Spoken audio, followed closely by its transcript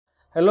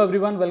Hello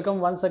everyone, welcome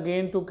once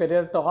again to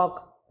Career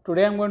Talk.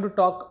 Today I'm going to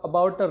talk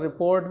about a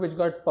report which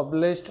got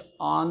published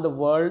on the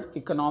World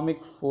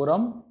Economic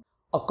Forum.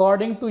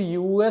 According to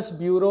US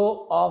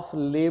Bureau of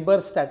Labor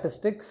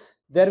Statistics,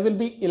 there will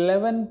be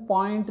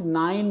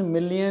 11.9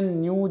 million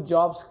new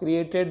jobs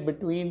created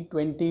between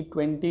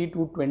 2020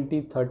 to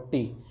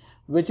 2030,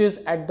 which is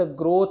at the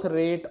growth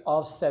rate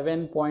of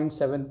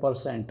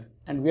 7.7%.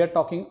 And we are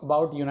talking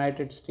about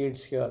United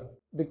States here.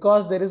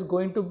 Because there is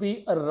going to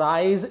be a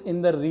rise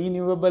in the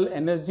renewable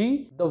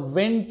energy, the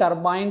wind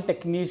turbine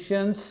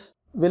technicians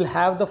will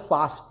have the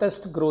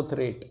fastest growth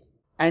rate.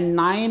 And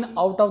 9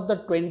 out of the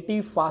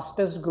 20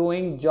 fastest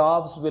growing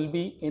jobs will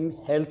be in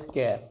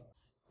healthcare.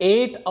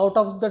 8 out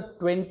of the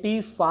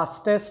 20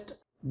 fastest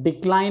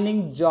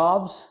declining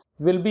jobs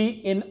will be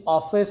in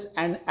office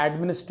and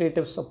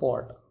administrative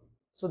support.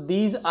 So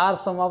these are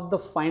some of the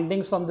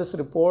findings from this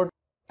report.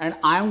 And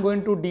I am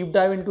going to deep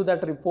dive into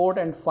that report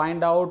and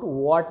find out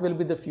what will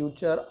be the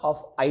future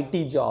of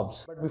IT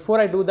jobs. But before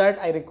I do that,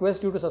 I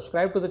request you to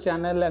subscribe to the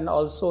channel and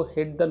also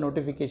hit the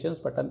notifications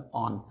button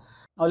on.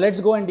 Now let's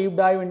go and deep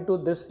dive into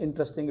this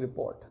interesting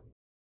report.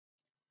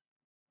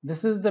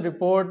 This is the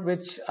report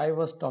which I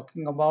was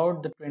talking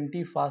about, the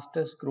 20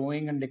 fastest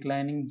growing and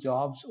declining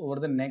jobs over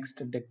the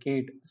next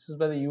decade. This is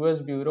by the US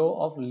Bureau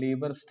of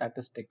Labor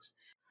Statistics.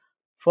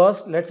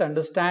 First, let's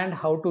understand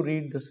how to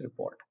read this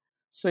report.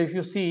 So if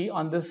you see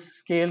on this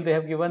scale, they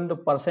have given the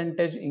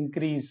percentage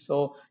increase.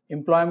 So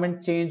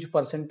employment change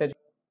percentage,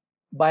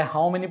 by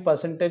how many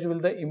percentage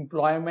will the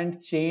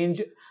employment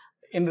change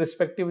in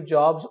respective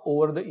jobs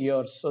over the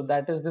years. So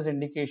that is this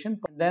indication.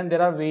 Then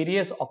there are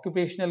various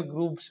occupational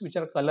groups which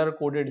are color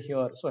coded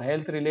here. So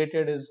health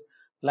related is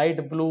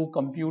light blue,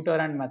 computer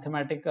and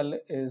mathematical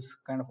is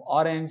kind of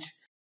orange,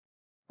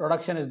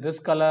 production is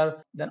this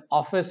color, then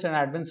office and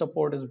admin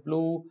support is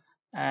blue,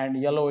 and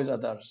yellow is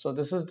others. So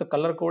this is the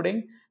color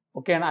coding.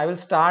 Okay, and I will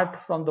start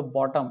from the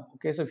bottom.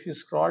 Okay, so if you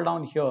scroll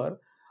down here,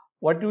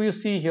 what do you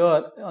see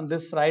here on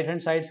this right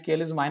hand side scale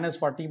is minus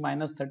 40,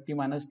 minus 30,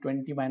 minus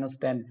 20, minus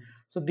 10.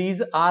 So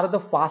these are the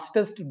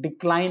fastest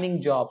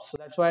declining jobs. So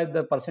that's why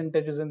the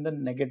percentage is in the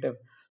negative.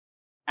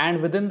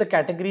 And within the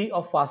category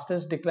of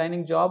fastest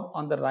declining job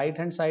on the right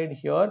hand side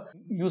here,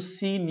 you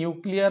see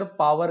nuclear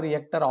power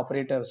reactor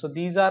operator. So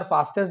these are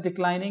fastest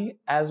declining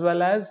as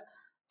well as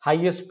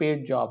highest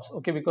paid jobs.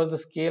 Okay, because the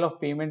scale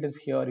of payment is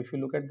here. If you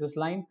look at this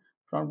line,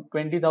 from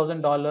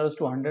 $20,000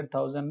 to $100,000,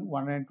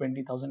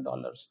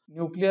 $120,000.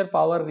 Nuclear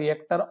power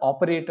reactor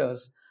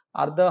operators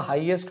are the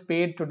highest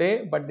paid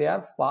today, but they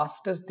are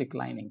fastest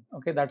declining.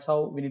 Okay, that's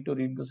how we need to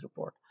read this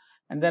report.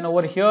 And then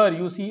over here,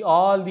 you see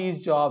all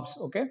these jobs,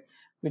 okay,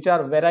 which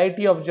are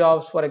variety of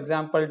jobs. For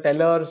example,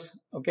 tellers,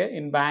 okay,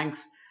 in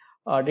banks,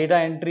 data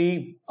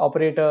entry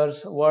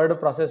operators, word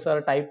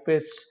processor,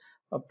 typists,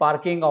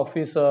 parking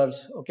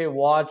officers, okay,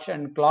 watch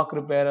and clock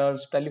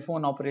repairers,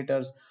 telephone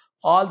operators.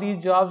 All these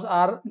jobs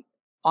are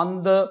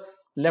on the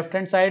left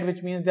hand side,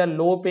 which means they are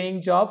low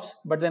paying jobs.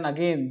 But then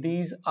again,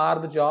 these are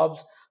the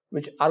jobs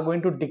which are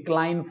going to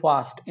decline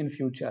fast in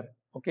future.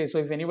 Okay, so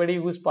if anybody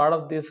who is part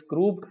of this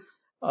group,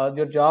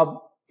 your job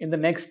in the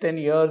next 10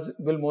 years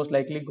will most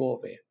likely go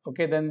away.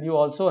 Okay, then you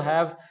also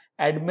have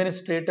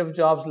administrative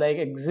jobs like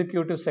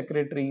executive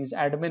secretaries,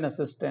 admin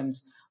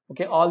assistants.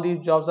 Okay, all these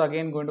jobs are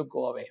again going to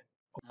go away.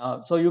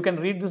 So you can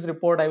read this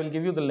report. I will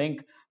give you the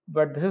link,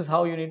 but this is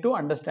how you need to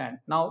understand.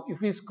 Now,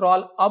 if we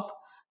scroll up,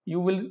 you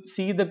will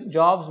see the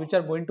jobs which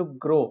are going to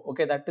grow.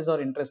 Okay, that is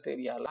our interest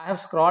area. I have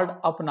scrolled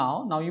up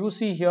now. Now you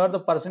see here the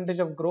percentage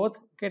of growth.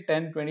 Okay,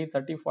 10, 20,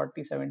 30,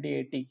 40, 70,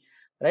 80,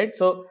 right?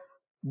 So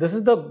this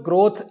is the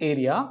growth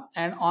area.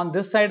 And on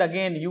this side,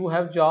 again, you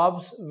have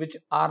jobs which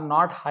are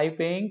not high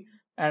paying.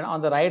 And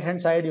on the right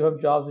hand side, you have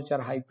jobs which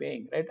are high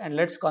paying, right? And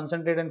let's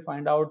concentrate and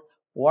find out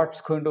what's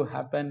going to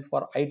happen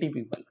for IT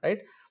people, right?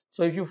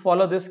 So if you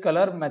follow this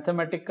color,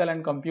 mathematical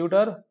and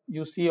computer,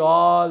 you see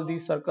all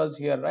these circles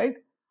here, right?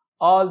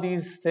 All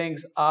these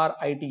things are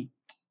IT.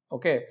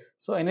 Okay,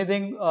 so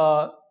anything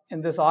in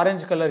this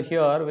orange color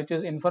here, which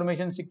is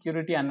information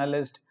security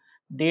analyst,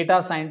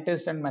 data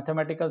scientist and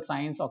mathematical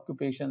science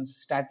occupations,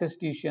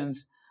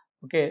 statisticians,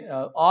 okay,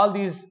 all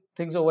these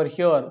things over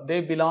here,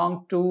 they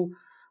belong to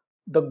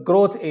the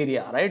growth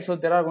area, right? So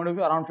there are going to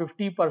be around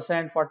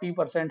 50%,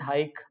 40%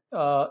 hike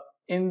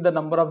in the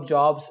number of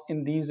jobs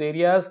in these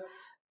areas,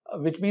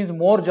 which means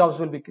more jobs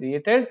will be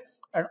created.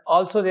 And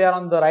also they are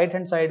on the right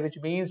hand side, which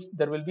means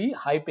there will be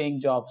high paying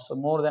jobs, so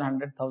more than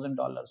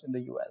 $100,000 in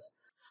the US.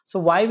 So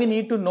why we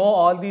need to know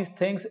all these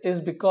things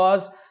is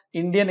because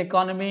Indian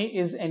economy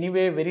is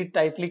anyway very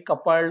tightly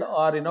coupled,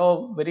 or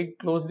very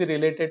closely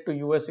related to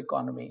US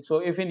economy. So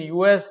if in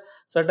US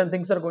certain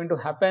things are going to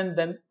happen,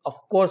 then of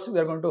course we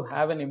are going to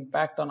have an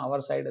impact on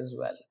our side as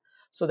well.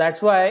 So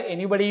that's why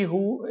anybody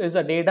who is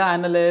a data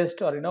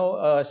analyst or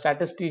a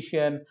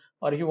statistician,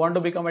 or if you want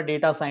to become a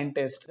data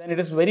scientist, then it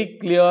is very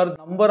clear the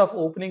number of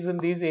openings in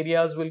these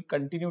areas will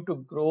continue to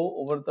grow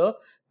over the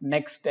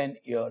next 10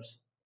 years.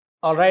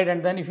 All right,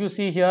 and then if you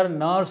see here,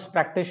 nurse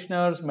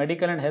practitioners,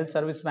 medical and health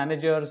service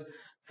managers,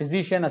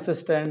 physician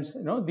assistants,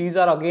 these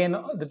are again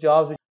the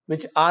jobs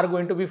which are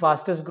going to be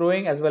fastest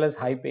growing as well as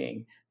high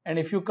paying. And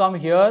if you come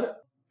here,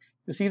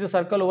 you see the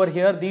circle over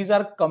here, these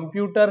are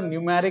computer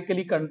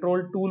numerically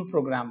controlled tool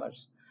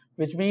programmers,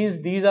 which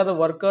means these are the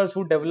workers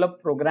who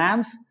develop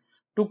programs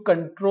to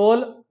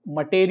control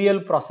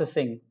material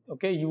processing,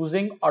 okay,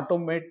 using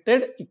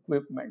automated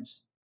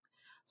equipments.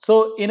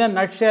 So in a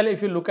nutshell,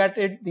 if you look at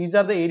it, these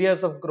are the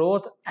areas of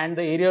growth and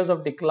the areas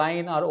of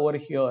decline are over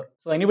here.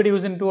 So anybody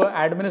who's into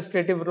an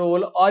administrative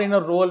role or in a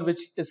role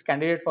which is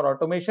candidate for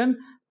automation,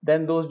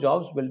 then those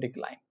jobs will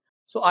decline.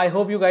 So I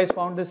hope you guys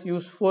found this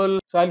useful.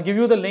 So I'll give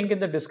you the link in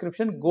the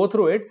description, go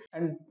through it,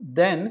 and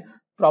then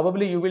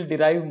probably you will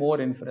derive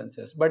more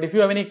inferences. But if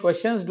you have any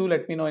questions, do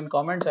let me know in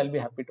comments. I'll be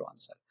happy to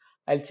answer.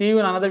 I'll see you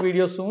in another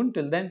video soon.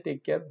 Till then,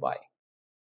 take care. Bye.